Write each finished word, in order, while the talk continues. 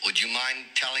Would you mind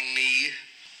telling me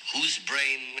whose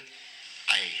brain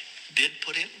I did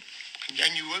put in?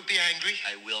 And you won't be angry?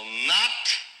 I will not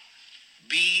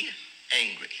be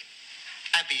angry.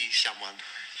 Abby someone.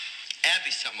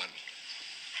 Abby someone.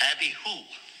 Abby who?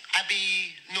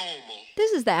 Abby Normal.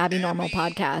 This is the Abby Normal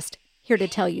podcast, here to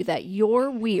tell you that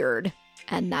you're weird,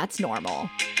 and that's normal.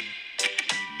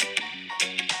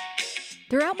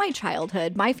 Throughout my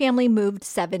childhood, my family moved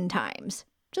 7 times,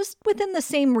 just within the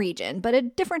same region, but a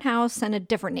different house and a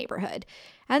different neighborhood.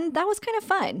 And that was kind of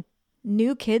fun.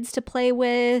 New kids to play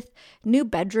with, new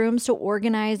bedrooms to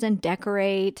organize and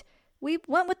decorate. We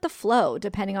went with the flow,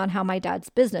 depending on how my dad's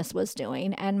business was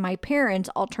doing, and my parents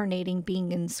alternating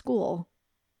being in school.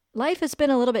 Life has been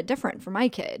a little bit different for my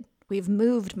kid. We've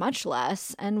moved much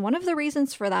less, and one of the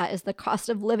reasons for that is the cost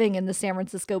of living in the San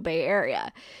Francisco Bay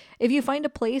Area. If you find a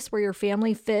place where your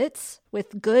family fits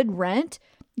with good rent,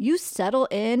 you settle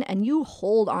in and you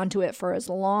hold onto it for as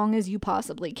long as you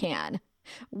possibly can.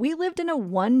 We lived in a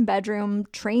 1-bedroom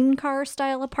train car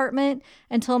style apartment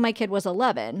until my kid was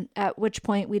 11, at which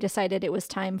point we decided it was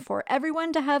time for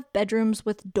everyone to have bedrooms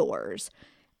with doors.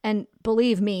 And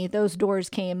believe me, those doors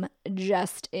came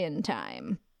just in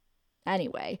time.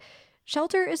 Anyway,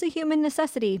 shelter is a human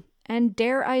necessity, and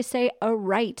dare I say a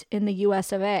right in the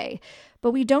US of A,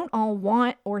 but we don't all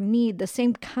want or need the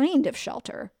same kind of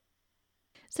shelter.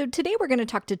 So today we're going to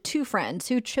talk to 2 friends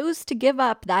who chose to give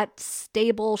up that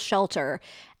stable shelter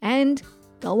and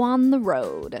go on the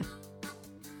road.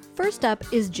 First up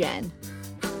is Jen.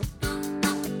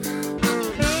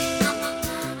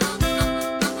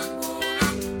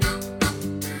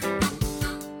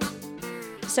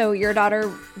 So your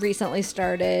daughter recently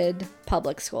started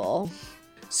public school.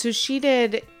 So she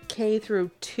did K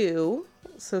through 2,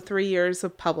 so 3 years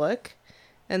of public,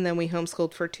 and then we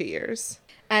homeschooled for 2 years.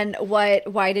 And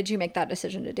why did you make that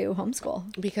decision to do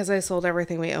homeschool? Because I sold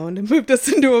everything we owned and moved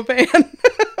us into a van.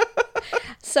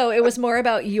 So it was more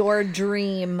about your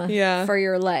dream for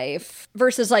your life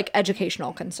versus like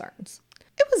educational concerns.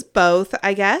 It was both,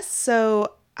 I guess.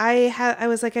 So I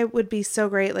was like, it would be so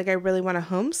great. Like, I really want to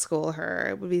homeschool her.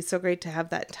 It would be so great to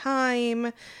have that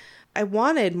time. I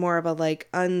wanted more of a like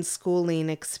unschooling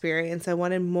experience. I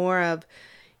wanted more of,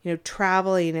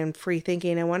 traveling and free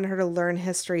thinking. I wanted her to learn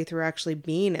history through actually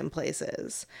being in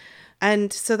places.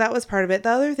 And so that was part of it.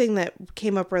 The other thing that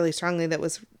came up really strongly that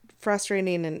was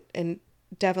frustrating and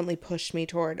definitely pushed me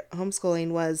toward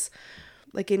homeschooling was,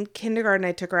 like, in kindergarten,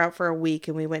 I took her out for a week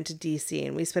and we went to DC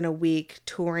and we spent a week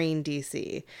touring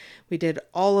DC. We did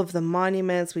all of the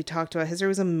monuments. We talked about history. It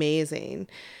was amazing.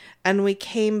 And we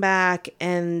came back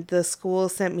and the school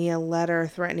sent me a letter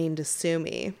threatening to sue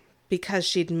me because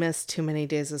she'd missed too many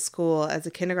days of school as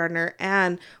a kindergartner.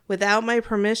 And without my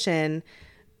permission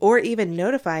or even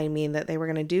notifying me that they were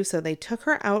going to do so, they took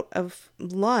her out of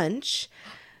lunch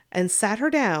and sat her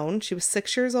down. She was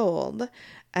 6 years old.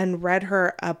 And read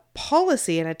her a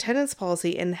policy, an attendance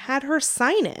policy, and had her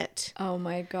sign it. Oh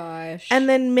my gosh. And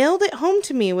then mailed it home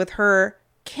to me with her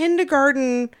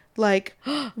kindergarten, like,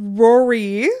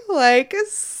 Rory, like,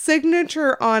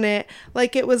 signature on it.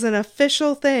 Like it was an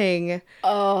official thing.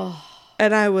 Oh.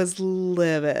 And I was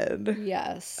livid.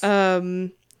 Yes.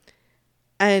 And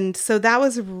so that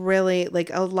was really,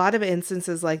 like, a lot of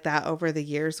instances like that over the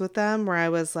years with them where I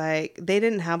was like, they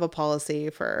didn't have a policy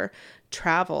for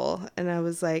travel. And I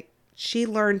was like, she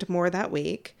learned more that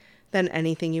week than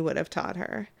anything you would have taught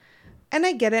her. And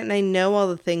I get it. And I know all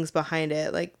the things behind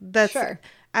it. Like, that's sure.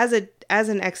 As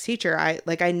an ex-teacher,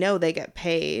 I know they get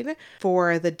paid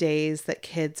for the days that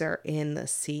kids are in the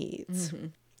seats. Mm-hmm.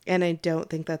 And I don't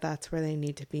think that that's where they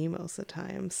need to be most of the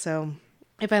time. So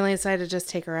I finally decided to just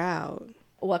take her out.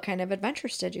 What kind of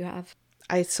adventures did you have?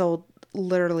 I sold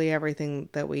literally everything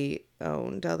that we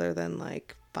owned other than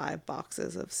like 5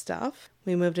 boxes of stuff.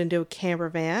 We moved into a camper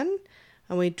van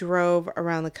and we drove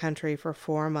around the country for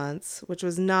 4 months, which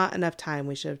was not enough time.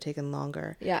 We should have taken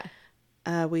longer. Yeah.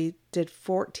 We did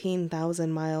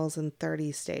 14,000 miles in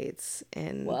 30 states.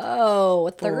 Whoa,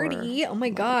 30? Oh my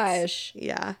gosh.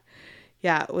 Yeah.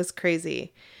 Yeah, it was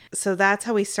crazy. So that's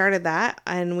how we started that.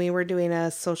 And we were doing a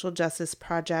social justice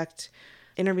project,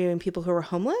 interviewing people who were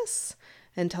homeless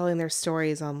and telling their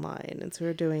stories online. And so we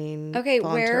were doing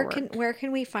where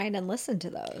can we find and listen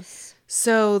to those?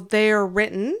 So they're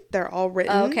written. They're all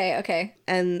written. Oh, okay.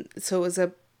 And so it was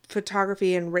a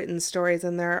photography and written stories,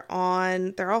 and they're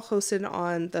all hosted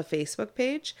on the Facebook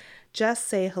page, Just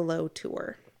Say Hello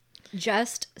Tour.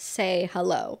 Just Say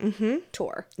Hello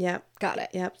Tour. Yep. Got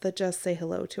it. Yep, the Just Say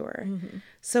Hello Tour. Mm-hmm.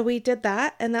 So we did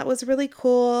that, and that was really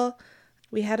cool.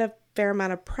 We had a fair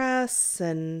amount of press,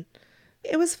 and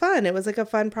it was fun. It was like a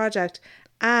fun project,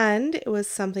 and it was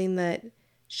something that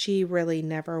she really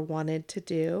never wanted to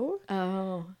do.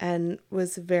 Oh. And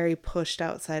was very pushed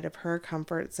outside of her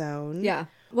comfort zone. Yeah.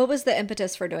 What was the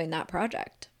impetus for doing that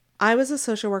project? I was a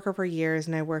social worker for years,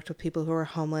 and I worked with people who were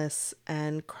homeless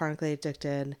and chronically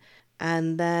addicted.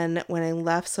 And then when I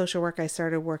left social work, I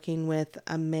started working with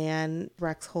a man,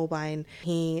 Rex Holbein.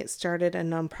 He started a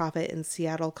nonprofit in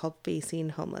Seattle called Facing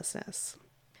Homelessness.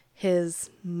 His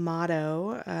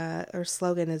motto or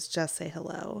slogan is just say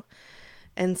hello.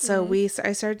 And so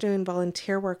I started doing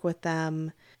volunteer work with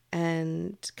them,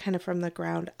 and kind of from the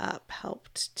ground up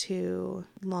helped to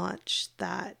launch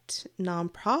that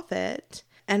nonprofit.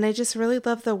 And I just really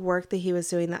loved the work that he was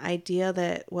doing. The idea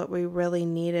that what we really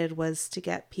needed was to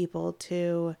get people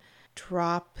to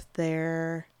drop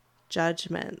their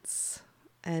judgments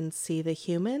and see the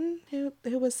human who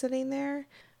was sitting there.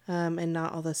 And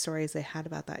not all the stories they had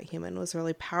about that human was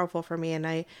really powerful for me. And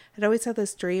I had always had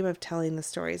this dream of telling the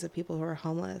stories of people who are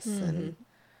homeless.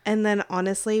 And then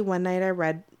honestly, one night I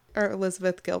read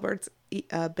Elizabeth Gilbert's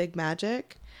Big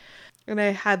Magic. And I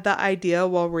had the idea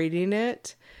while reading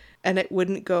it, and it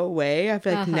wouldn't go away.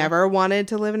 I've never wanted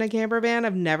to live in a camper van.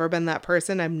 I've never been that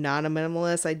person. I'm not a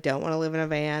minimalist. I don't want to live in a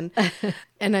van.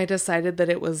 And I decided that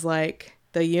it was like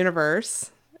the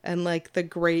universe and like the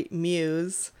great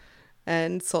muse,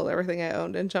 and sold everything I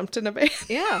owned and jumped in a van.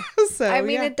 Yeah. So I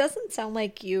mean, it doesn't sound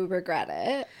like you regret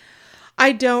it.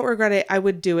 I don't regret it. I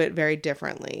would do it very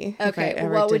differently. Okay.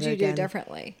 What would you do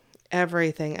differently?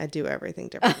 Everything. I'd do everything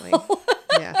differently.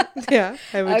 Yeah.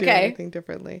 I would do everything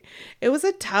differently. It was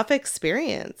a tough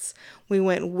experience. We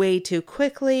went way too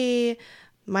quickly.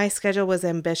 My schedule was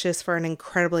ambitious for an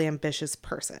incredibly ambitious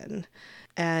person.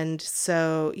 And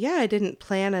so, yeah, I didn't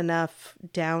plan enough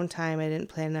downtime. I didn't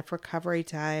plan enough recovery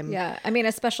time. Yeah. I mean,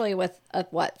 especially with a,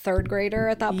 third grader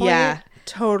at that point? Yeah,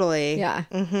 totally. Yeah.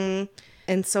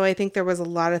 And so I think there was a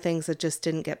lot of things that just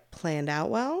didn't get planned out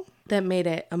well that made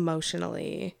it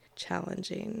emotionally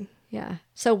challenging. Yeah.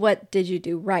 So what did you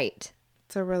do right?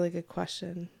 It's a really good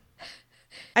question.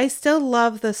 I still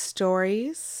love the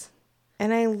stories.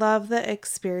 And I love the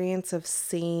experience of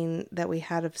seeing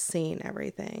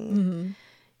everything.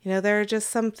 You know, there are just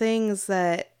some things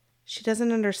that she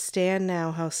doesn't understand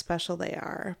now how special they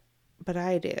are, but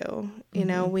I do. You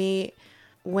know, we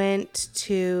went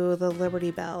to the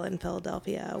Liberty Bell in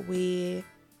Philadelphia. We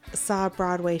saw a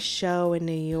Broadway show in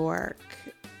New York.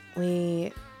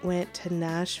 We went to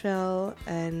Nashville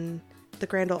and the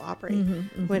Grand Ole Opry.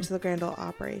 Went to the Grand Ole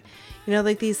Opry. You know,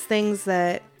 like these things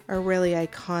that are really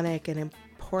iconic and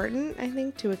important, I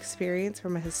think, to experience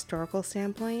from a historical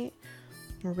standpoint,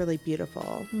 are really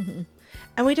beautiful.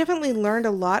 And we definitely learned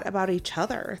a lot about each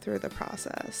other through the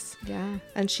process. Yeah.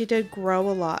 And she did grow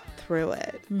a lot through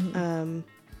it.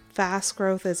 Fast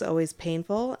growth is always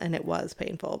painful, and it was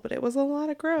painful, but it was a lot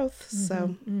of growth.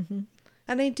 So,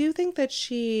 and I do think that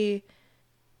I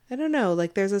don't know,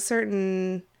 like there's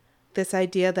this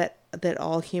idea that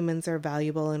all humans are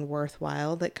valuable and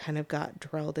worthwhile that kind of got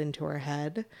drilled into her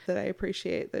head that I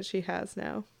appreciate that she has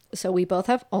now. So we both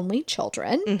have only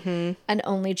children, and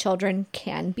only children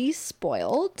can be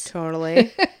spoiled.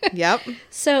 Totally. Yep.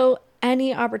 So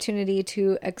any opportunity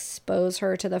to expose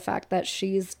her to the fact that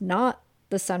she's not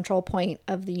the central point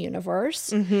of the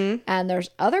universe, and there's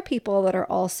other people that are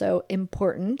also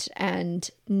important and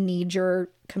need your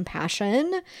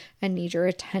compassion and need your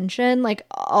attention, like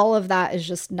all of that is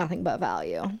just nothing but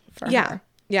value for her.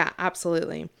 Yeah,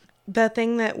 absolutely. The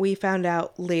thing that we found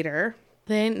out later,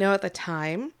 they didn't know at the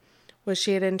time, was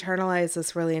she had internalized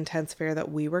this really intense fear that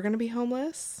we were going to be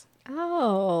homeless.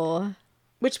 Oh.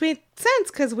 Which made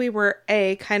sense because we were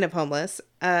kind of homeless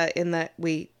in that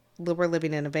we were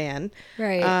living in a van.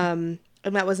 Right. And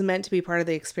that was meant to be part of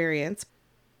the experience.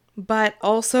 But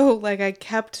also, like, I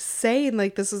kept saying,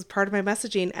 like, this is part of my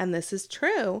messaging, and this is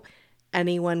true.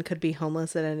 Anyone could be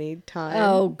homeless at any time.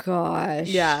 Oh, gosh.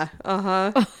 Yeah.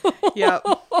 Yep.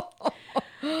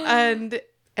 And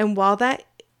while that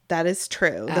is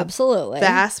true. Absolutely. The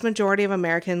vast majority of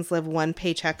Americans live one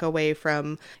paycheck away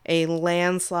from a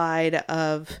landslide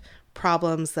of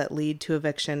problems that lead to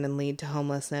eviction and lead to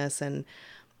homelessness. And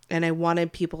I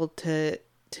wanted people to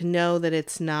know that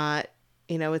it's not,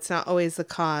 it's not always the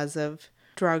cause of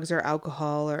drugs or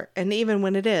alcohol, and even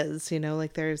when it is,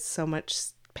 like there's so much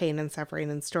pain and suffering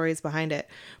and stories behind it.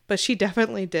 But she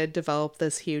definitely did develop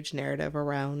this huge narrative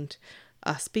around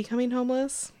us becoming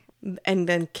homeless, and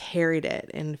then carried it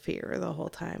in fear the whole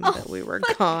time that we were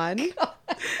gone.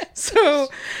 So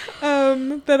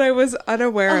that I was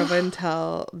unaware of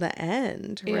until the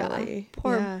end, really.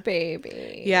 Poor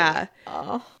baby. Yeah.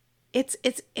 Oh.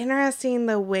 it's interesting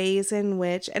the ways in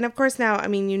which, and of course now, I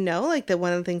mean, like that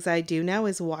one of the things I do now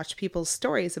is watch people's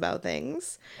stories about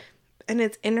things. And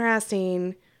it's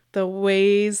interesting the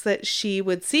ways that she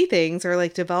would see things or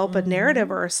like develop a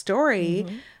narrative or a story,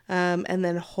 and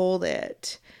then hold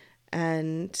it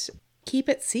and keep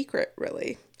it secret,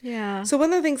 really. Yeah. So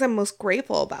one of the things I'm most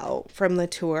grateful about from the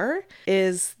tour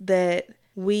is that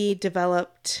we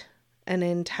developed an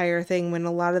entire thing. When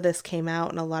a lot of this came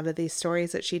out and a lot of these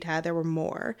stories that she'd had, there were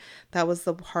more. That was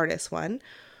the hardest one.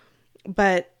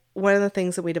 But one of the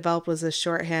things that we developed was a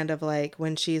shorthand of like,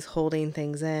 when she's holding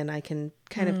things in, I can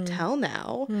kind of tell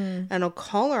now, and I'll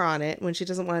call her on it when she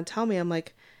doesn't want to tell me. I'm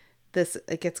like,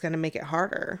 it's going to make it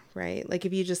harder, right? Like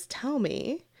if you just tell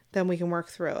me, then we can work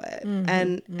through it.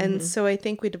 And so I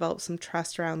think we developed some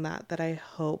trust around that I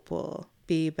hope will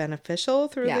be beneficial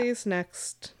through these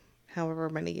next however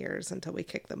many years until we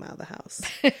kick them out of the house.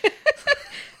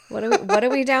 What are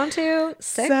we down to?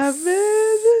 6?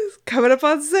 7. Coming up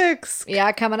on 6.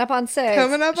 Yeah, coming up on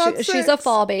 6. She's a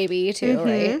fall baby too,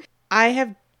 right? I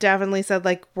have definitely said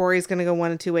like Rory's going to go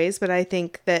one of two ways, but I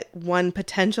think that one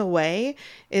potential way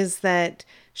is that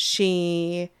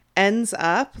she ends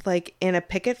up like in a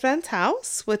picket fence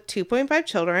house with 2.5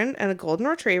 children and a golden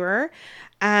retriever.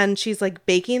 And she's like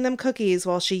baking them cookies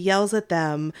while she yells at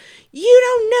them, "You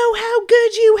don't know how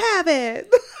good you have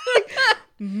it."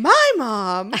 My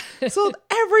mom sold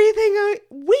everything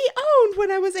we owned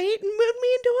when I was 8 and moved me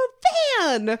into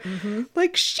a van.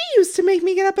 Like she used to make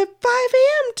me get up at 5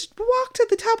 a.m. to walk to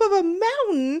the top of a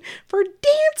mountain for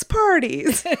dance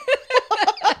parties.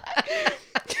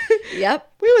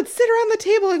 Yep. We would sit around the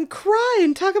table and cry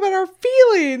and talk about our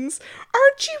feelings.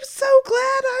 Aren't you so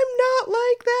glad I'm not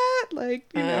like that?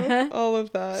 Like, you know, all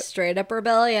of that. Straight up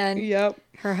rebellion. Yep.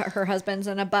 Her husband's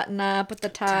in a button up with the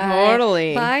tie.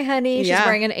 Totally. Bye, honey. She's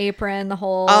wearing an apron. The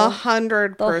whole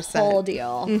 100%. The whole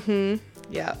deal.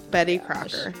 Yeah. Betty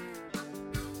Crocker.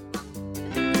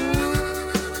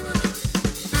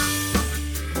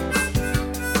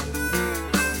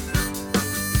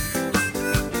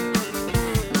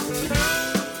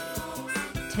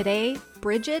 Today,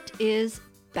 Bridget is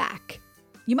back.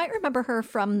 You might remember her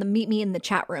from the Meet Me in the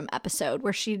Chat Room episode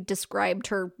where she described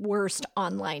her worst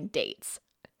online dates.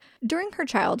 During her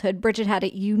childhood, Bridget had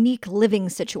a unique living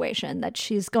situation that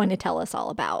she's going to tell us all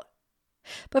about.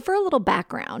 But for a little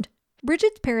background,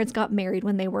 Bridget's parents got married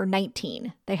when they were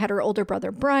 19. They had her older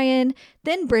brother Brian,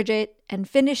 then Bridget, and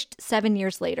finished 7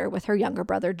 years later with her younger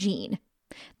brother Gene.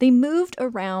 They moved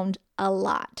around a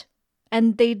lot,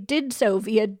 and they did so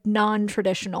via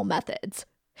non-traditional methods.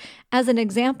 As an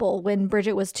example, when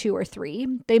Bridget was 2 or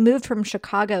 3, they moved from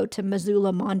Chicago to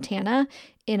Missoula, Montana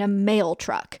in a mail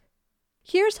truck.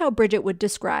 Here's how Bridget would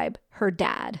describe her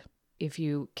dad. If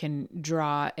you can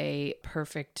draw a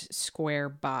perfect square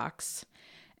box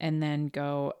and then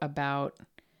go about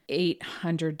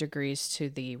 800 degrees to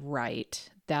the right,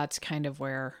 that's kind of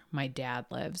where my dad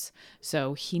lives.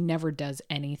 So he never does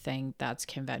anything that's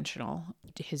conventional.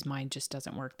 His mind just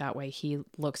doesn't work that way. He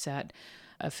looks at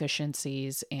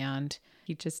efficiencies and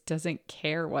he just doesn't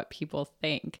care what people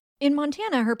think. In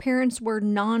Montana, her parents were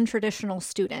non-traditional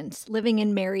students living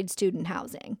in married student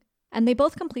housing, and they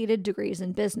both completed degrees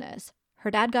in business.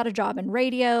 Her dad got a job in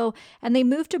radio, and they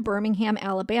moved to Birmingham,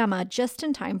 Alabama just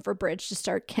in time for Bridge to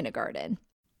start kindergarten.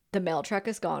 The mail truck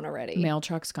is gone already. Mail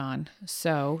truck's gone.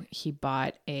 So he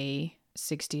bought a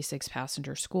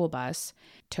 66-passenger school bus,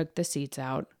 took the seats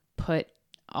out, put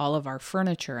all of our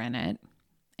furniture in it,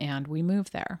 and we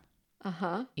moved there.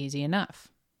 Easy enough.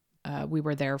 We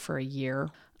were there for a year.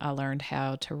 I learned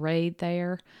how to read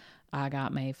there. I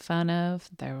got made fun of.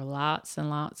 There were lots and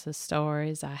lots of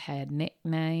stories. I had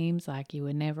nicknames like you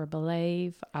would never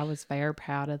believe. I was very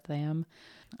proud of them.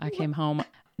 I came home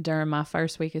during my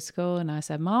first week of school and I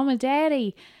said, "Mom and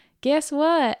Daddy, guess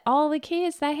what? All the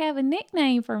kids, they have a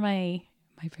nickname for me."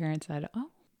 My parents said, "Oh,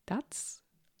 that's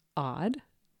odd.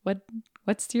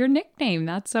 What's your nickname?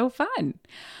 That's so fun."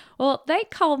 "Well, they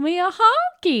called me a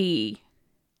honky."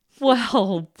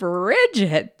 Well,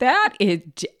 Bridget, that is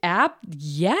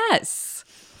yes.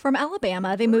 From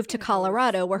Alabama, they moved to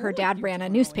Colorado, where her dad ran a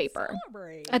newspaper.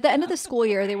 At the end of the school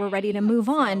year, they were ready to move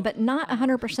on, but not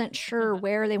 100% sure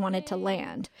where they wanted to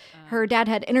land. Her dad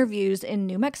had interviews in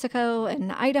New Mexico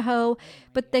and Idaho,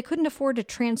 but they couldn't afford to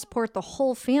transport the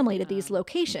whole family to these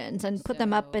locations and put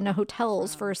them up in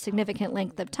hotels for a significant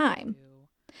length of time.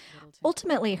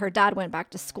 Ultimately, her dad went back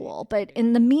to school, but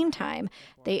in the meantime,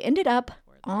 they ended up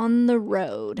on the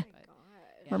road.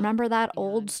 Remember that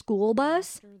old school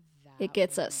bus? It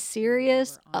gets a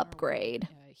serious upgrade.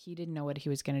 He didn't know what he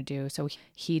was going to do, so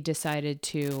he decided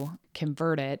to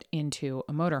convert it into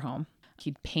a motorhome.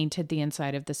 He painted the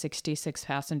inside of the 66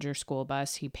 passenger school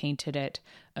bus. He painted it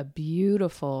a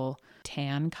beautiful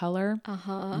tan color,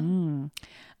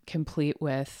 complete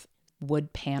with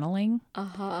wood paneling.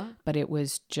 But it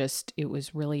was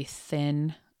really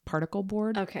thin particle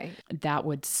board. Okay. That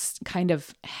would kind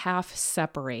of half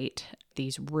separate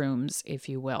these rooms, if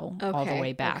you will, all the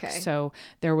way back. Okay. So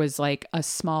there was like a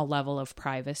small level of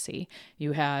privacy.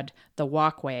 You had the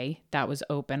walkway that was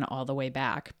open all the way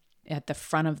back. At the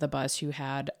front of the bus, you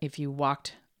had, if you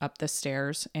walked up the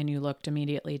stairs and you looked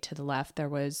immediately to the left, there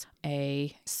was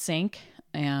a sink,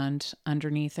 and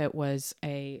underneath it was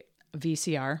a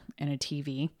VCR and a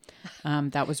TV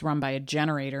that was run by a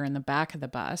generator in the back of the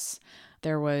bus.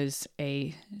 There was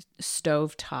a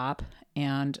stove top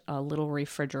and a little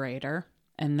refrigerator.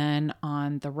 And then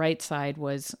on the right side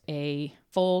was a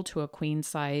full to a queen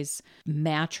size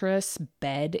mattress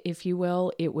bed, if you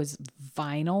will. It was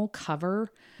vinyl cover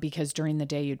because during the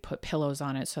day you'd put pillows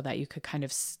on it so that you could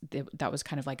that was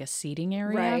kind of like a seating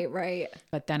area. Right.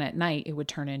 But then at night it would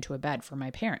turn into a bed for my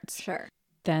parents. Sure.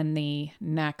 Then the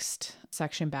next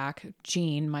section back,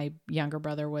 Gene, my younger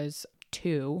brother, was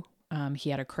 2.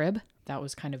 He had a crib that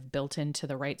was kind of built into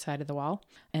the right side of the wall.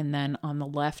 And then on the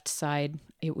left side,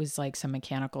 it was like some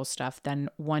mechanical stuff. Then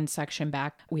one section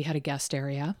back, we had a guest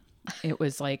area. It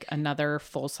was like another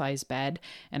full-size bed.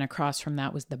 And across from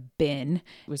that was the bin.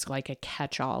 It was like a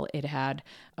catch-all. It had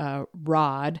a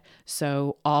rod.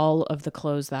 So all of the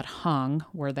clothes that hung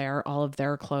were there, all of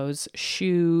their clothes,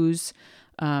 shoes,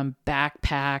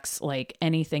 backpacks, like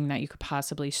anything that you could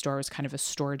possibly store. Was kind of a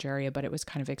storage area, but it was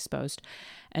kind of exposed.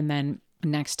 And then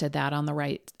next to that on the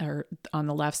right or on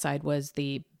the left side was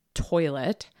the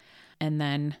toilet. And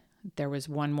then there was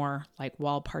one more like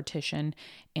wall partition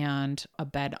and a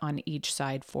bed on each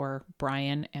side for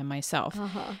Brian and myself.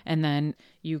 And then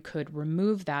you could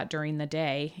remove that during the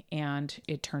day and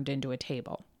it turned into a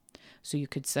table. So you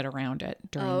could sit around it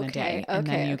during the day. And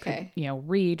then you could,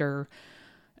 read or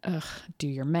do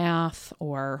your math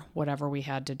or whatever we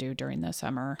had to do during the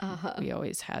summer. We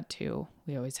always had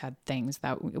things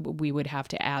that we would have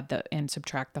to add and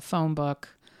subtract the phone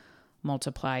book,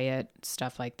 multiply it,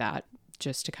 stuff like that,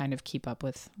 just to kind of keep up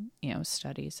with,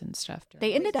 studies and stuff.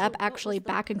 They ended up actually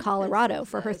back in Colorado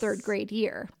for her 3rd grade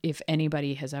year. If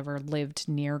anybody has ever lived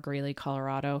near Greeley,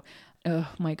 Colorado, oh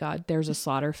my God, there's a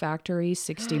slaughter factory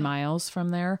 60 miles from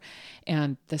there.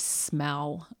 And the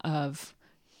smell of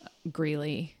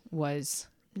Greeley was,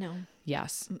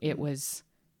 it was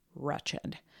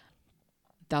wretched.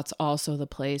 That's also the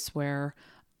place where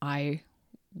I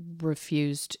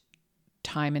refused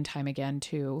time and time again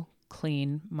to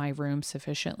clean my room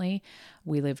sufficiently.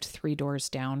 We lived 3 doors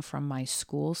down from my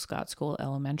school, Scott School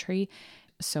Elementary.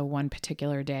 So one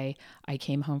particular day I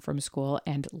came home from school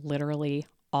and literally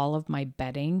all of my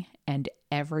bedding and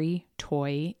every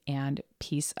toy and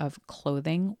piece of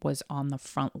clothing was on the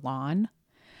front lawn.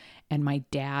 And my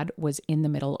dad was in the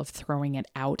middle of throwing it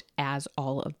out as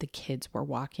all of the kids were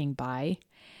walking by.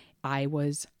 I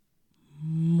was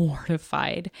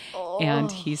mortified. And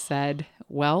he said,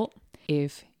 well,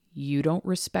 if you don't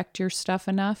respect your stuff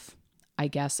enough, I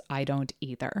guess I don't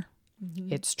either.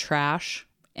 It's trash,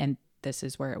 and this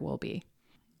is where it will be.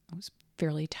 I was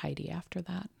fairly tidy after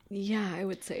that. Yeah, I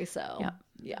would say so.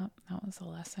 Yeah, that was a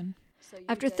lesson.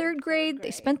 After 3rd grade,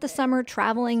 they spent the summer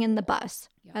traveling in the bus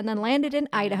and then landed in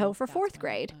Idaho for 4th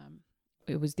grade.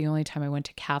 It was the only time I went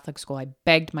to Catholic school. I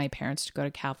begged my parents to go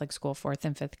to Catholic school 4th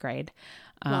and 5th grade.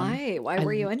 Why? Why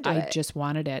were you into it? I just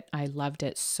wanted it. I loved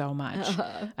it so much.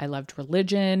 I loved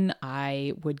religion.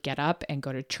 I would get up and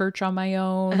go to church on my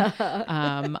own.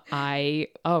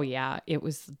 It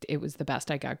was the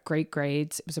best. I got great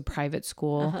grades. It was a private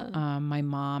school. My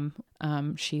mom,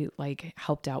 she like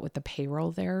helped out with the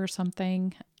payroll there or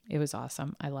something. It was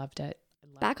awesome. I loved it.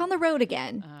 Back on the road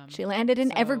again, she landed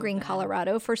in Evergreen,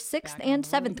 Colorado for 6th and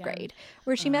 7th grade,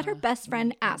 where she met her best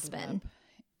friend, Aspen.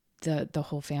 The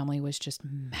whole family was just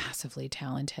massively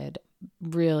talented.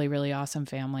 Really, really awesome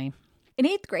family. In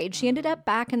 8th grade, she ended up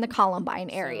back in the Columbine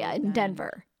area in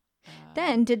Denver.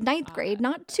 Then did 9th grade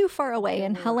not too far away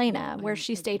in Helena, where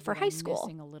she stayed for high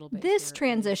school. This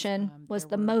transition was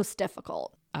the most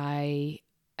difficult. I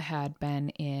had been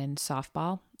in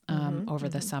softball over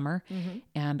the summer,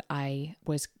 and I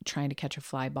was trying to catch a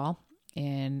fly ball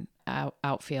in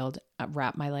outfield,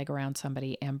 wrapped my leg around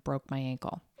somebody and broke my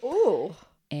ankle. Ooh.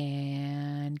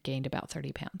 And gained about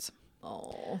 30 pounds.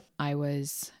 Oh. I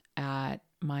was at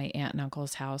my aunt and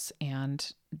uncle's house, and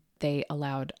they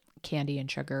allowed candy and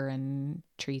sugar and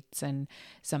treats, and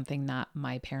something that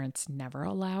my parents never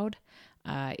allowed.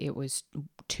 It was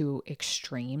 2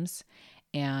 extremes.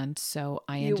 And so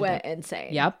I ended You went up,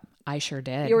 insane. Yep. I sure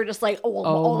did. You were just like,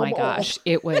 Oh my gosh.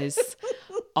 It was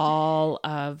all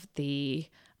of the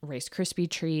Rice Krispie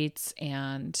treats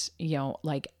and,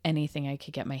 like anything I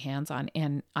could get my hands on.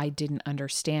 And I didn't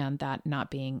understand that,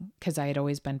 not being, because I had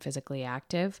always been physically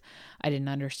active. I didn't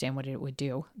understand what it would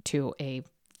do to a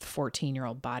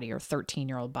 14-year-old body or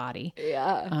 13-year-old body.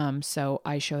 Yeah. So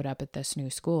I showed up at this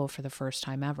new school for the first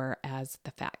time ever as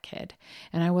the fat kid.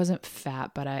 And I wasn't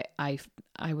fat, but I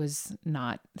was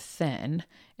not thin,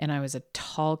 and I was a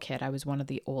tall kid. I was one of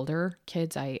the older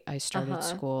kids. I started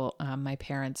school. My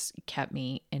parents kept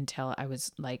me until I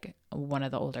was like one of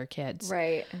the older kids.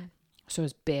 Right. So it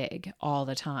was big all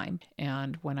the time.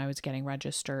 And when I was getting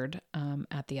registered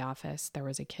at the office, there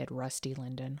was a kid, Rusty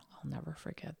Linden. I'll never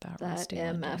forget that. Rusty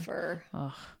MFer.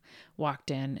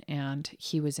 Walked in, and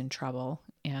he was in trouble.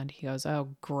 And he goes,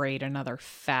 "Oh, great, another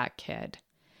fat kid."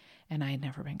 And I had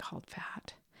never been called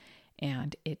fat.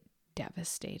 And it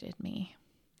devastated me.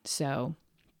 So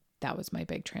that was my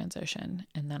big transition.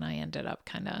 And then I ended up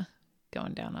kind of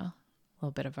going down a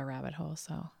little bit of a rabbit hole.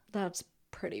 So that's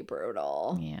pretty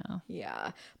brutal. Yeah.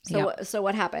 Yeah. So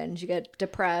what happened? You get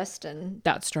depressed, and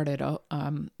that started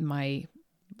my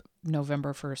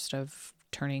November 1st of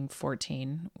turning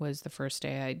 14 was the first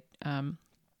day I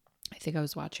think I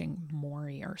was watching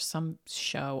Maury or some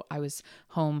show. I was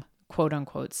home, quote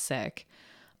unquote, sick,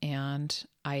 and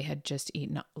I had just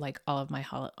eaten like all of my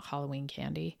Halloween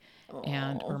candy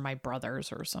or my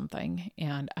brother's or something.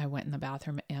 And I went in the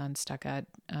bathroom and stuck a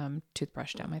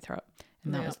toothbrush down my throat.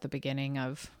 And that was the beginning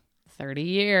of 30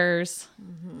 years.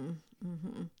 Mm-hmm.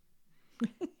 Mm-hmm.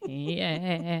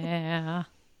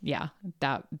 Yeah.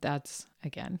 That's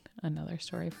again, another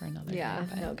story for another day. Yeah,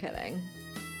 no kidding.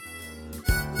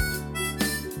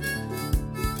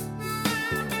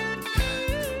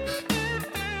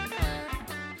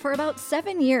 For about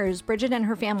 7 years, Bridget and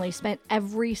her family spent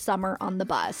every summer on the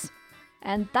bus.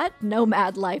 And that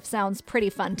nomad life sounds pretty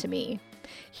fun to me.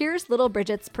 Here's little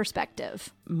Bridget's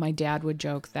perspective. My dad would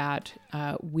joke that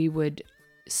we would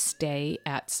stay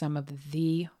at some of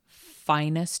the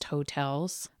finest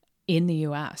hotels in the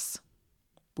U.S.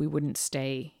 We wouldn't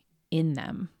stay in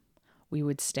them. We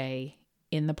would stay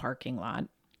in the parking lot.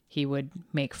 He would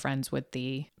make friends with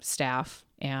the staff,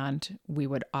 and we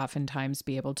would oftentimes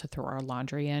be able to throw our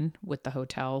laundry in with the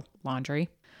hotel laundry.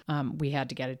 We had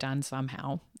to get it done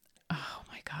somehow. Oh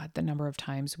my God, the number of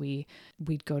times we'd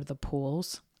go to the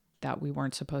pools that we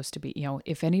weren't supposed to be.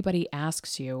 If anybody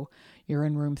asks you, you're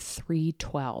in room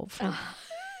 312.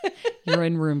 You're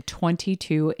in room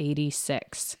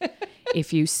 2286.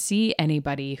 If you see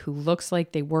anybody who looks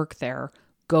like they work there,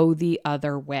 go the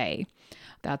other way.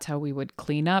 That's how we would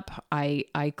clean up.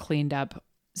 I cleaned up.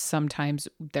 Sometimes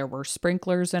there were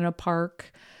sprinklers in a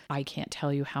park. I can't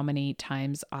tell you how many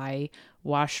times I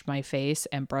washed my face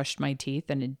and brushed my teeth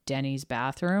in a Denny's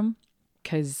bathroom,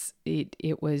 because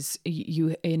it was,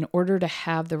 you, in order to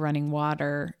have the running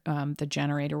water, the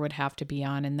generator would have to be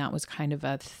on, and that was kind of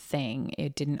a thing.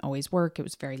 It didn't always work. It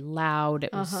was very loud.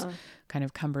 It was kind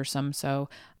of cumbersome. So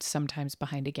sometimes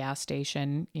behind a gas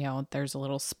station, there's a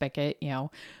little spigot,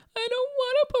 I don't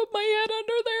want to put my head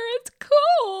under there. It's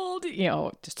cold.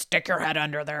 Just stick your head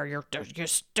under there. You're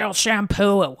still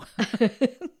shampoo.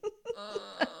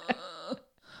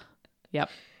 Yep.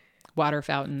 Water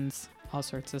fountains, all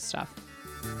sorts of stuff.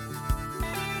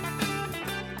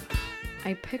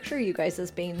 I picture you guys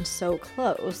as being so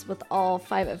close, with all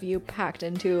 5 of you packed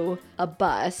into a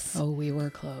bus. Oh, we were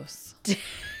close.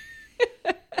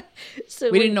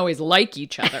 So we didn't always like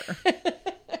each other,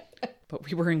 but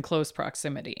we were in close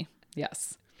proximity.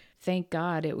 Yes. Thank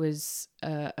God it was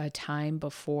a time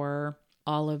before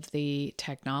all of the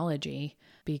technology,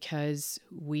 because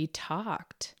we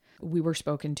talked. We were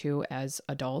spoken to as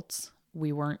adults.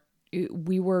 We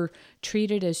were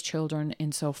treated as children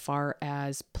insofar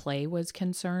as play was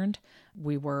concerned.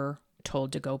 We were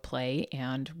told to go play,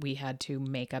 and we had to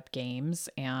make up games,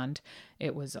 and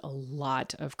it was a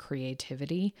lot of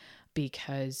creativity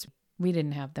because we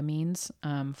didn't have the means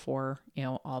for,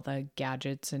 all the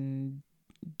gadgets and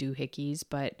doohickeys,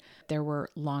 but there were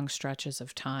long stretches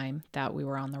of time that we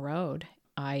were on the road.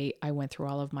 I went through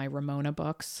all of my Ramona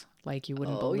books like you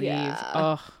wouldn't believe. Yeah.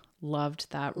 Oh,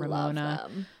 loved that Ramona.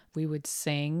 Love them. We would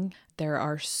sing. There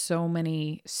are so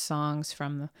many songs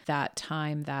from that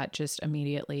time that just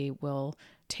immediately will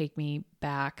take me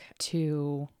back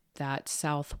to that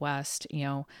Southwest,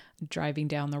 driving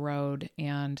down the road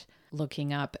and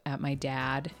looking up at my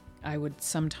dad I would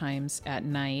sometimes at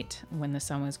night when the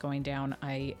sun was going down,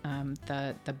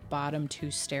 the bottom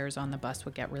 2 stairs on the bus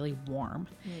would get really warm.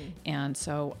 And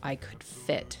so I could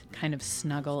kind of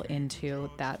snuggle into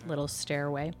that little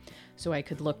stairway. So I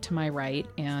could look to my right,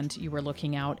 and you were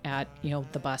looking out at,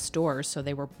 the bus doors. So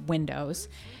they were windows.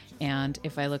 And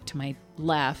if I looked to my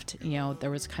left, there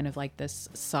was kind of like this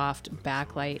soft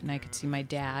backlight, and I could see my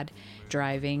dad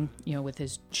driving, with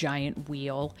his giant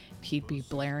wheel. He'd be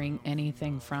blaring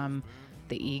anything from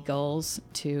the Eagles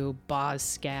to Boz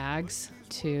Scaggs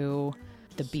to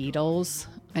the Beatles.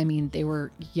 I mean, they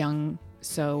were young,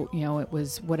 so, it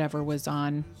was whatever was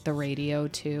on the radio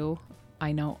too.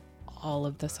 I know all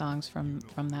of the songs from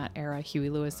that era,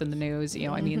 Huey Lewis and the News,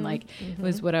 I mean, like, it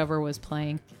was whatever was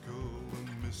playing.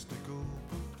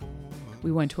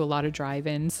 We went to a lot of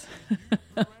drive-ins.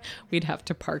 We'd have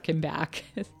to park him back,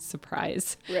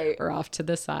 surprise, right, or off to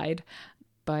the side.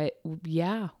 But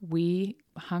yeah, we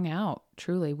hung out,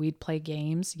 truly. We'd play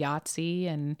games, Yahtzee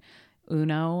and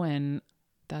Uno, and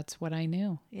that's what I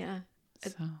knew. Yeah.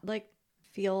 It So.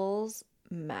 Feels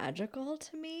magical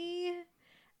to me,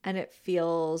 and it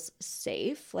feels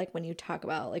safe. Like when you talk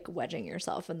about wedging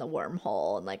yourself in the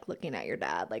wormhole and looking at your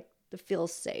dad, it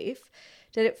feels safe.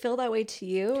 Did it feel that way to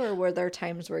you, or were there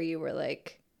times where you were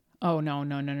like, oh, no.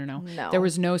 No. There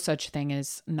was no such thing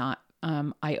as not.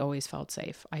 I always felt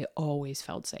safe.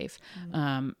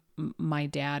 My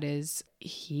dad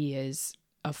he is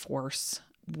a force.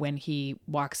 When he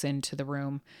walks into the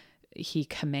room, he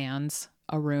commands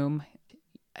a room.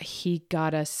 He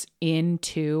got us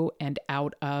into and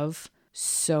out of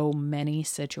so many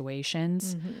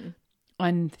situations,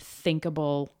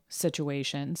 unthinkable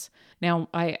situations. Now,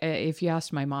 if you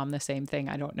asked my mom the same thing,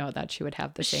 I don't know that she would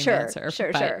have the same answer.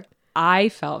 Sure. I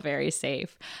felt very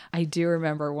safe. I do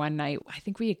remember one night, I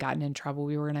think we had gotten in trouble.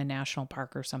 We were in a national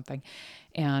park or something,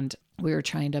 and we were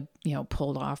trying to,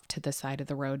 pull off to the side of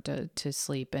the road to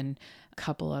sleep. And a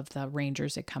couple of the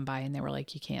rangers had come by, and they were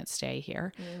like, you can't stay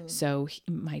here. So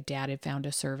my dad had found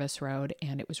a service road,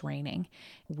 and it was raining.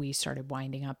 We started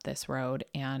winding up this road,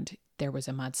 and there was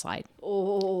a mudslide.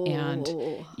 Oh.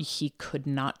 And he could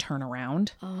not turn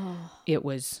around. Oh. It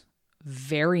was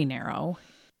very narrow,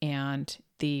 and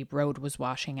the road was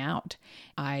washing out.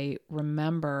 I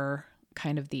remember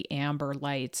kind of the amber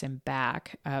lights in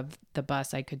back of the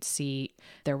bus. I could see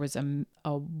there was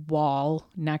a wall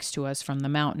next to us from the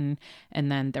mountain,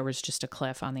 and then there was just a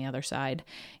cliff on the other side.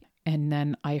 And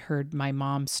then I heard my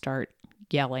mom start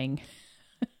yelling,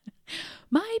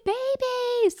 my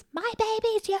babies,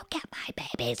 you get my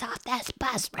babies off this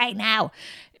bus right now.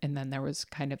 And then there was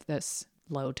kind of this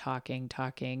low talking,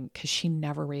 because she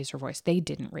never raised her voice. They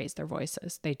didn't raise their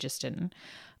voices. They just didn't.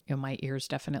 My ears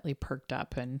definitely perked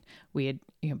up, and we had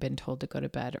been told to go to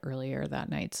bed earlier that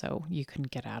night, so you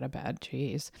couldn't get out of bed.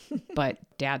 Jeez. But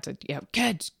Dad said,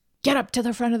 kids, get up to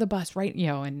the front of the bus, right?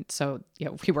 And so,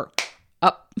 we were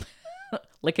up,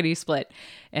 lickety split,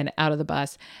 and out of the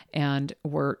bus, and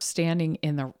we're standing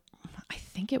I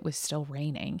think it was still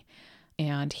raining,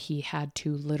 and he had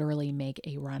to literally make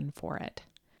a run for it.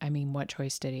 I mean, what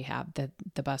choice did he have?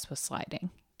 The bus was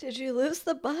sliding. Did you lose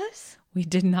the bus? We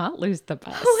did not lose the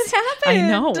bus. What happened? I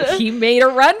know. He made a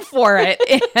run for it,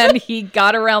 and he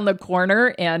got around the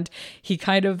corner, and he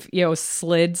kind of,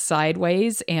 slid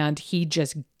sideways, and he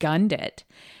just gunned it.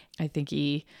 I think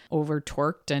he over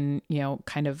torqued and,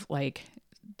 kind of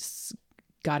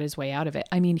got his way out of it.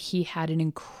 I mean, he had an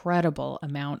incredible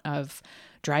amount of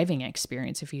driving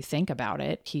experience. If you think about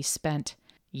it, he spent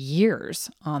years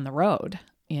on the road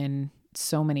in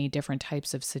so many different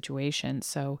types of situations.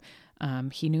 So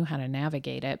he knew how to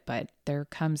navigate it, but there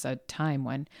comes a time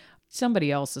when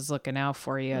somebody else is looking out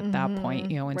for you at that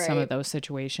point. In some of those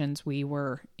situations, we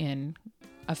were in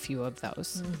a few of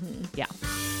those. Yeah.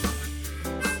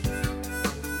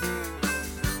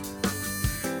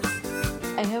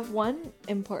 I have one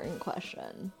important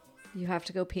question. You have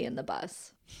to go pee in the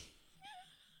bus.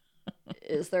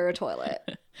 Is there a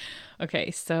toilet?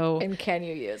 Okay, so... And can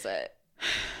you use it?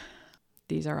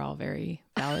 These are all very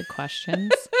valid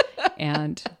questions.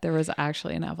 And there was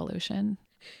actually an evolution.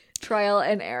 Trial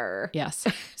and error. Yes.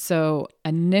 So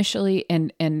initially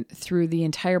and through the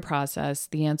entire process,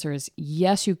 the answer is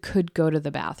yes, you could go to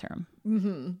the bathroom.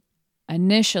 Mm-hmm.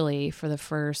 Initially, for the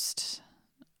first,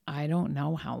 I don't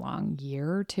know how long,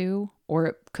 year or two, or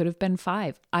it could have been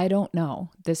 5. I don't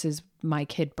know. This is my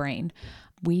kid brain.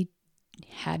 We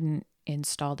hadn't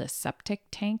installed a septic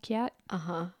tank yet.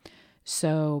 Uh-huh.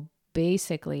 So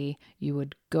basically, you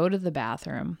would go to the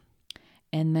bathroom,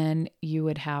 and then you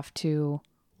would have to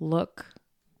look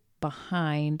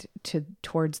behind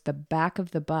towards the back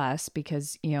of the bus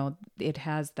because, you know, it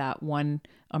has that one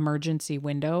emergency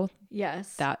window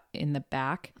Yes. that in the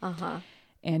back. Uh-huh.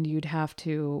 And you'd have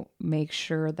to make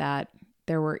sure that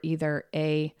there were either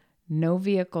A, no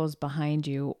vehicles behind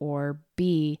you, or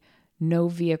B, no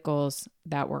vehicles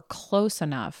that were close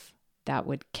enough that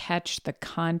would catch the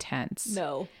contents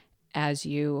No. as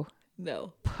you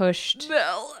No. pushed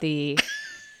No. the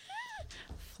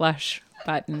flush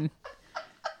button,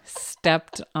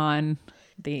 stepped on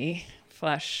the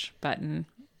flush button,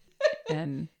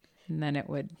 and then it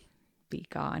would be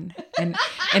gone. And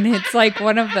it's like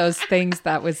one of those things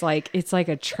that was like, it's like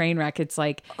a train wreck. It's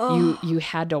like you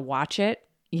had to watch it,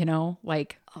 you know,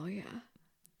 like, Oh, yeah.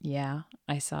 yeah,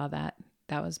 I saw that.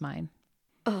 That was mine.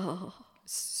 Oh.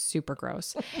 Super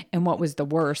gross. And what was the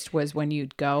worst was when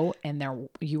you'd go and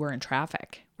you were in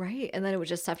traffic. Right. And then it would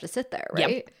just have to sit there, Yep.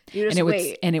 right? You just And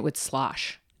wait. it would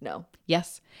slosh. No.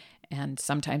 Yes. And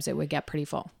sometimes it would get pretty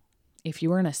full. If you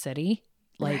were in a city,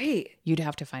 like Right. you'd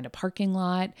have to find a parking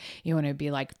lot. You want to be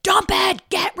like, dump it,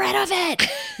 get rid of it.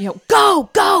 You know, go,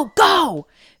 go, go.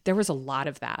 There was a lot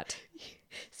of that.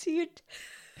 So you'd...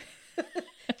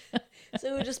 So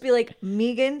it would just be like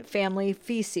Megan family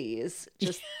feces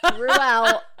just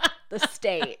throughout the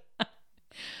state.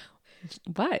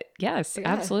 But yes, Yeah,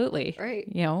 absolutely. right.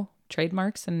 You know,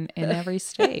 trademarks in every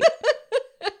state.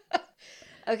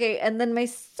 Okay, and then my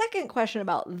second question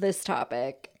about this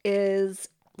topic is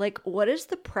like, what is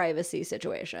the privacy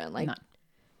situation? Like, None.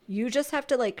 you just have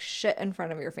to like shit in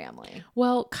front of your family.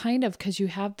 Well, kind of, because you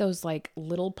have those like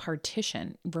little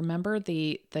partition. Remember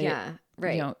the Yeah,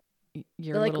 right. You know,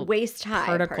 your The like little waist high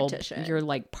particle, partition. your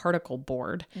like particle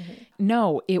board.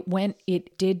 No,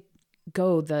 it did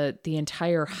go the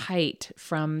entire height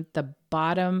from the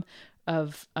bottom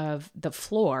of the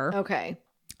floor Okay.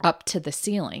 up to the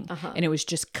ceiling. And it was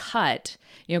just cut,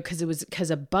 you know,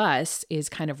 because a bus is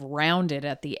kind of rounded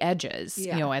at the edges,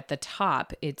 Yeah. you know, at the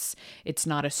top, it's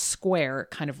not a square, it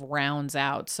kind of rounds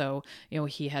out. So, you know,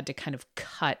 he had to kind of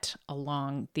cut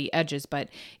along the edges, but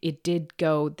it did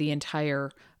go the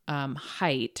entire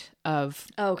height of,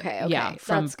 Okay. yeah,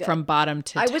 That's good. from bottom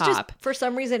to I top. was just for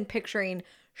some reason picturing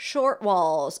short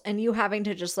walls and you having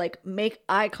to just like make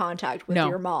eye contact with No.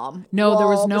 your mom. No, there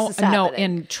was while no, this is no. happening.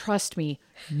 And trust me,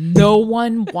 no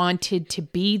one wanted to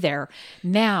be there.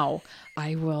 Now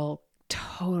I will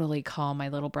totally call my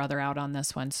little brother out on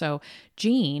this one. So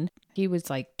Gene, he was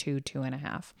like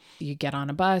 2.5. You get on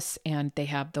a bus and they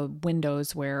have the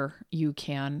windows where you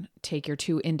can take your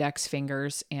 2 index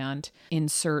fingers and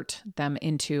insert them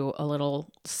into a little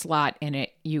slot in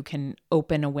it. You can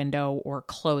open a window or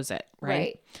close it,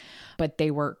 right? But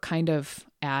they were kind of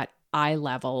at eye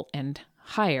level and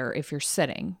higher if you're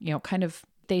sitting, you know, kind of,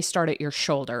 they start at your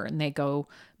shoulder and they go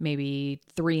maybe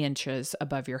 3 inches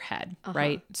above your head,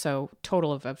 right? So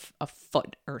total of a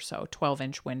foot or so,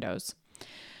 12-inch windows.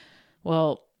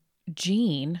 Well,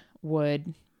 Gene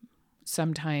would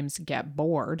sometimes get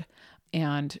bored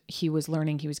and he was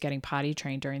learning, he was getting potty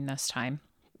trained during this time.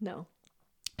 No.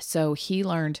 So he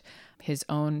learned his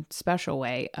own special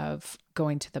way of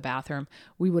going to the bathroom.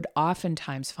 We would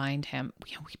oftentimes find him,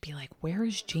 you know, we'd be like, where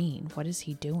is Gene? What is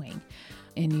he doing?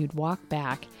 And you'd walk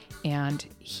back and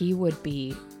he would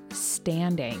be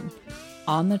standing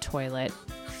on the toilet,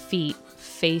 feet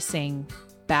facing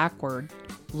backward,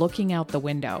 looking out the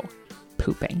window,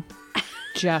 pooping,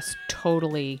 just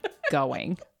totally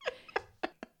going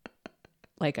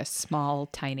like a small,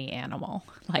 tiny animal.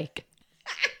 Like,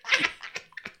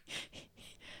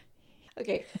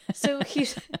 Okay. So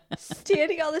he's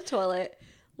standing on the toilet,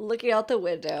 looking out the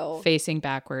window. facing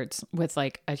backwards with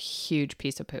like a huge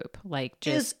piece of poop. Like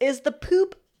just Is the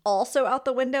poop also out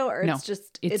the window, or no, it's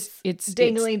just it's it's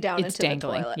dangling down into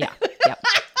dangling. the toilet? Yeah. Yep.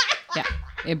 Yeah.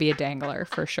 It'd be a dangler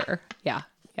for sure. Yeah.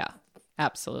 Yeah.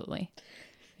 Absolutely.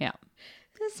 Yeah.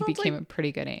 That He sounds became like, a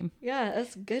pretty good aim. yeah,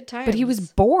 that's good time. But he was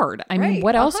bored. I mean, Right,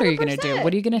 what else are you going to do? 100%.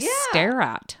 What are you going to Yeah, stare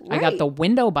at? I got right. the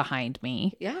window behind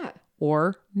me yeah,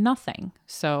 or nothing.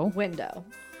 So, window,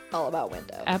 all about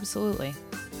window. absolutely.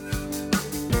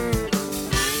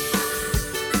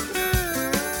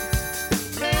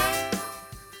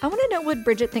 I want to know what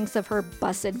Bridget thinks of her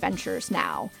bus adventures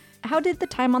now. How did the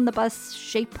time on the bus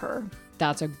shape her?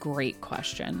 That's a great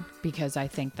question because I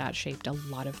think that shaped a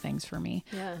lot of things for me,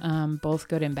 both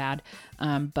good and bad.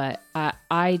 But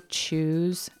I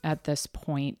choose at this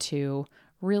point to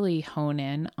really hone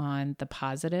in on the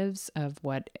positives of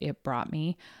what it brought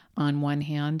me. On one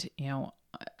hand, you know,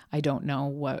 I don't know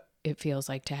what it feels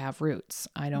like to have roots.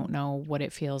 I don't know what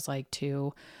it feels like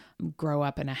to grow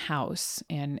up in a house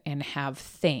and have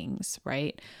things,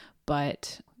 right?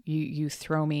 But You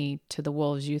throw me to the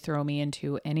wolves, you throw me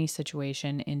into any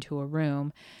situation, into a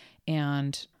room,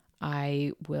 and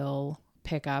I will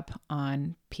pick up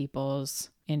on people's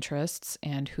interests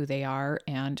and who they are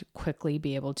and quickly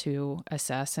be able to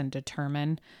assess and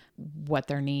determine what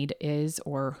their need is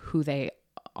or who they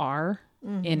are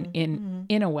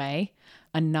in a way,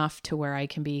 enough to where I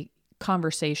can be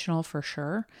conversational for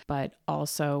sure, but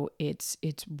also it's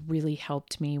really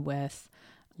helped me with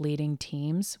leading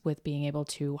teams, with being able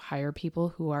to hire people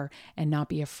who are, and not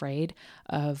be afraid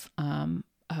of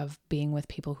being with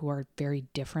people who are very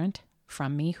different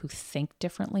from me, who think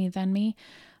differently than me.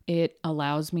 It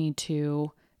allows me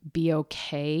to be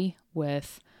okay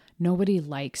with, nobody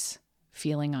likes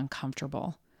feeling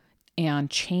uncomfortable, and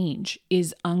change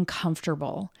is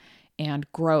uncomfortable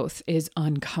and growth is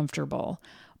uncomfortable.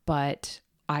 But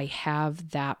I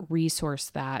have that resource,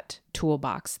 that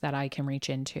toolbox that I can reach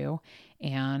into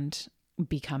and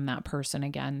become that person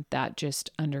again that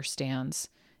just understands,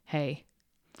 hey,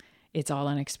 it's all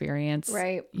an experience.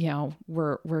 Right. You know,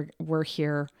 we're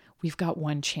here. We've got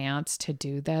one chance to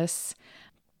do this.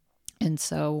 And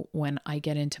so when I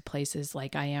get into places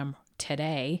like I am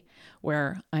today,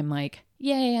 where I'm like,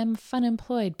 yay, I'm fun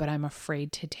employed, but I'm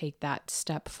afraid to take that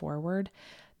step forward,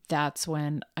 that's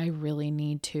when I really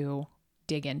need to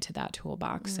dig into that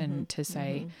toolbox and to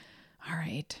say, all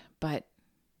right, but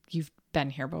you've been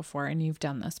here before and you've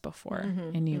done this before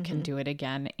and you can do it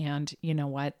again. And you know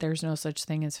what? There's no such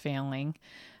thing as failing.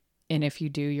 And if you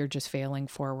do, you're just failing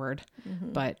forward.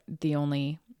 But the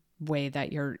only way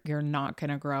that you're not going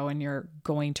to grow and you're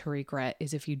going to regret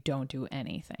is if you don't do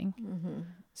anything.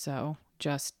 So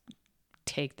just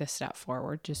take the step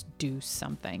forward, just do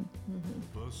something.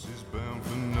 Bus is bound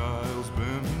for Niles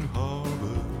Bend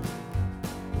Harbor.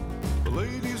 The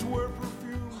ladies wear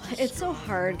perfume. It's so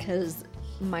hard because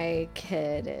my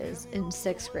kid is in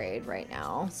 6th grade right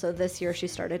now. So this year she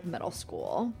started middle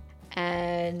school.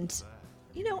 And,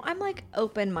 you know, I'm like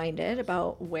open-minded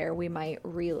about where we might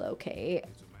relocate.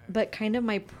 But kind of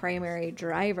my primary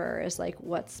driver is like,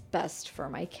 what's best for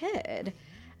my kid?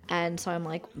 And so I'm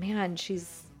like, man,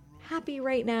 she's happy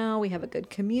right now. We have a good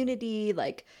community.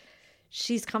 Like,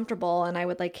 she's comfortable. And I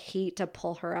would like hate to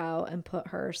pull her out and put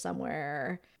her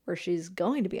somewhere where she's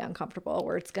going to be uncomfortable,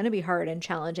 where it's going to be hard and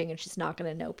challenging and she's not going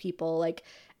to know people. Like,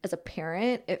 as a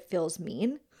parent, it feels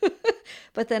mean.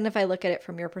 But then if I look at it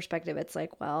from your perspective, it's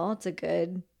like, well, it's a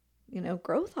good, you know,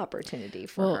 growth opportunity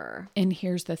for her. And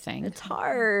here's the thing. It's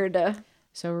hard.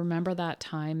 So remember that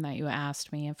time that you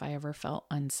asked me if I ever felt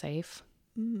unsafe?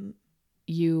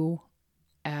 You,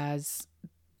 as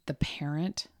the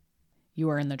parent, you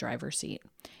are in the driver's seat.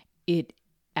 It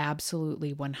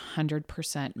absolutely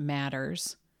 100%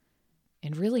 matters,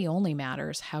 and really only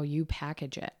matters how you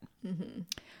package it.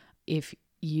 If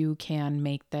you can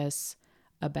make this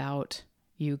about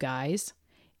you guys,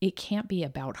 it can't be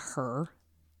about her.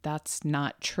 That's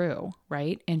not true,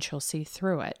 right? And she'll see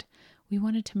through it. We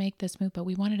wanted to make this move, but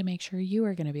we wanted to make sure you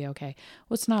are going to be okay.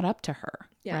 Well, it's not up to her,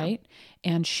 right?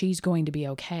 And she's going to be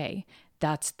okay.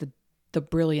 That's the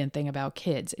brilliant thing about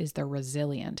kids, is they're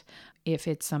resilient. If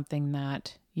it's something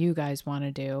that you guys want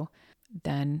to do,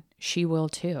 then she will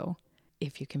too,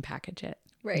 if you can package it.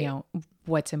 Right. You know,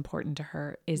 what's important to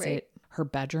her? Is it her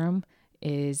bedroom?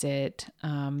 Is it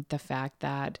the fact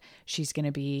that she's going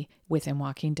to be within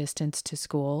walking distance to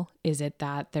school? Is it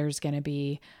that there's going to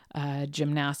be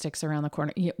gymnastics around the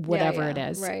corner? Whatever it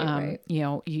is, Right. you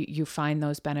know, you find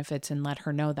those benefits and let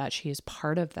her know that she is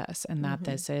part of this and that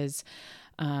this is,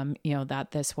 you know,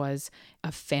 that this was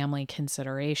a family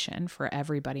consideration for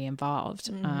everybody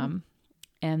involved.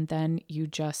 And then you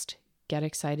just get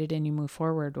excited and you move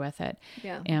forward with it.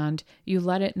 And you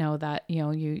let it know that, you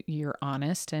know, you're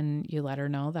honest, and you let her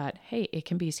know that, hey, it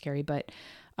can be scary. But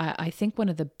I think one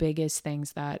of the biggest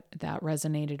things that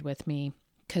resonated with me,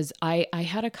 because I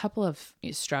had a couple of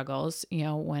struggles, you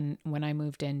know, when I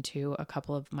moved into a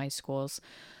couple of my schools.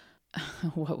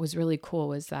 What was really cool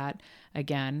was that,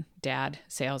 again, Dad,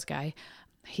 sales guy,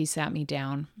 he sat me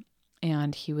down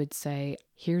and he would say,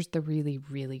 here's the really,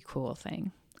 really cool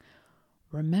thing.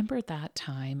 Remember that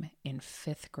time in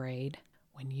 5th grade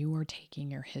when you were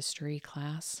taking your history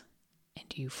class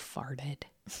and you farted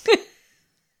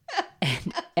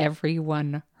and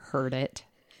everyone heard it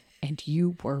and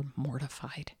you were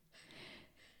mortified?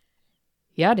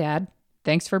 Yeah, Dad.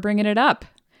 Thanks for bringing it up.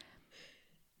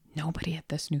 Nobody at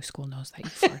this new school knows that you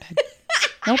farted.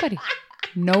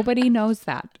 Nobody knows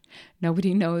that.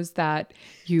 Nobody knows that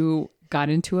you got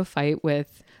into a fight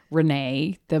with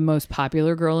Renee, the most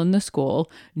popular girl in the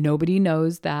school. Nobody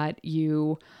knows that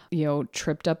you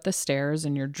tripped up the stairs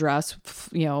and your dress,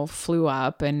 flew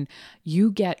up, and you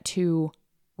get to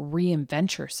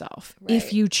reinvent yourself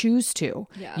if you choose to.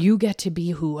 Yeah. You get to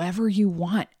be whoever you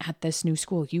want at this new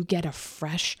school. You get a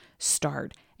fresh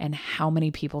start. And how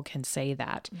many people can say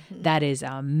that? That is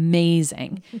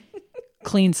amazing.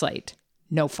 Clean slate,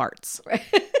 no farts.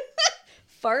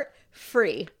 Fart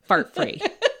free. Fart free.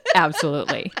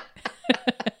 Absolutely.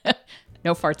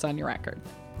 No farts on your record.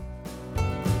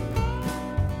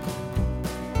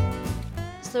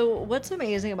 So what's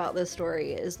amazing about this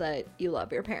story is that you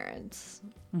love your parents.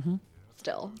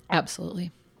 Still. Absolutely.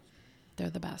 They're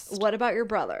the best. What about your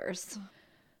brothers?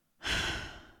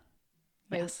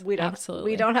 Yes, we don't.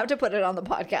 absolutely. We don't have to put it on the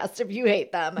podcast if you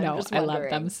hate them. I'm No, just I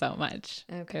wondering. love them so much.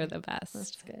 Okay. They're the best.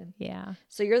 That's good. Yeah.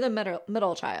 So you're the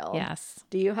middle child. Yes.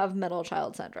 Do you have middle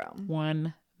child syndrome?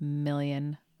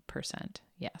 1,000,000%.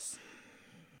 Yes.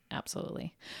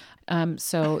 Absolutely.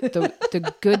 So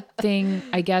the good thing,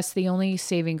 I guess the only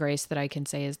saving grace that I can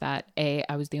say is that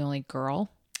I was the only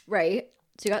girl. Right.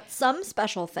 So you got some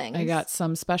special things. I got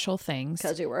some special things.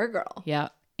 because you were a girl. Yeah.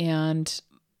 And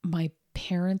my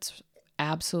parents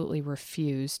absolutely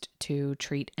refused to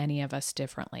treat any of us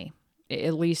differently.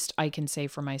 At least I can say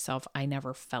for myself, I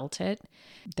never felt it.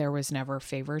 There was never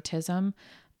favoritism.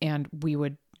 And we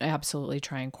would absolutely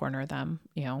try and corner them,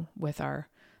 with our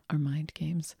mind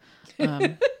games.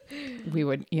 We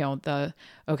would,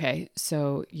 okay,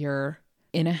 so you're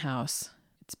in a house,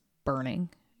 it's burning,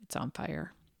 it's on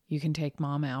fire. You can take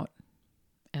mom out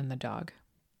and the dog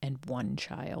and one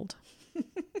child.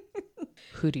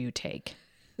 Who do you take?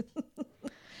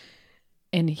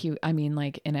 And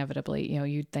inevitably,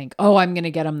 you'd think, oh, I'm going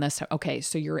to get him this. Okay,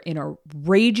 so you're in a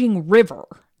raging river.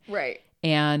 Right.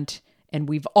 And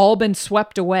we've all been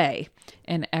swept away.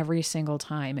 And every single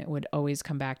time it would always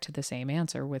come back to the same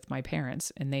answer with my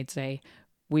parents. And they'd say,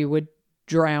 we would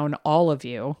drown all of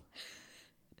you,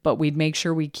 but we'd make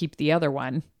sure we keep the other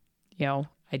one.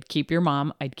 I'd keep your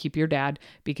mom, I'd keep your dad,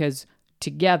 because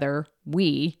together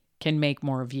we can make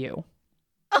more of you.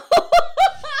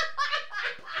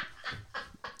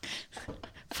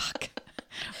 Fuck.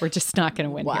 We're just not going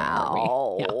to win here, are we?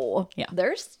 Wow. Yeah.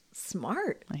 They're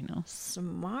smart. I know.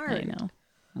 Smart. I know.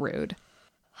 Rude.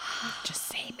 Just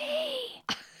say me.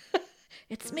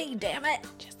 It's me, damn it.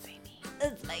 Just say me.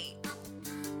 It's me.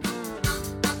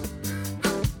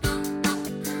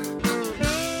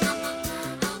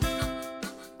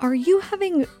 Are you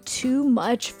having too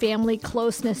much family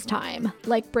closeness time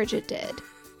like Bridget did?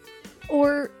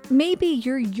 Or maybe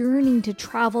you're yearning to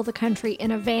travel the country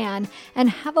in a van and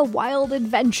have a wild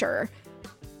adventure.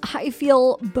 I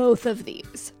feel both of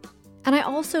these. And I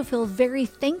also feel very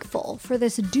thankful for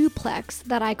this duplex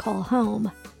that I call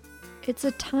home. It's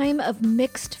a time of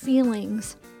mixed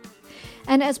feelings.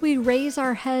 And as we raise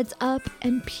our heads up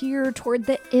and peer toward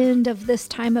the end of this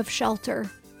time of shelter,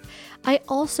 I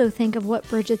also think of what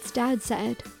Bridget's dad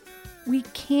said. We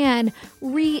can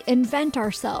reinvent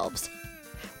ourselves.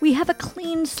 We have a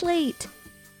clean slate.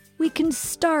 We can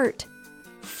start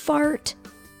fart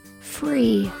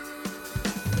free.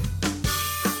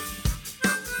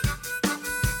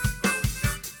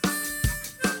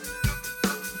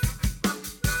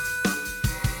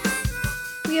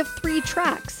 We have 3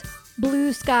 tracks: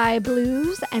 Blue Sky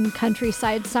Blues and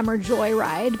Countryside Summer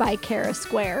Joyride by Kara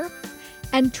Square,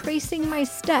 and Tracing My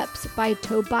Steps by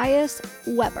Tobias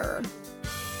Weber.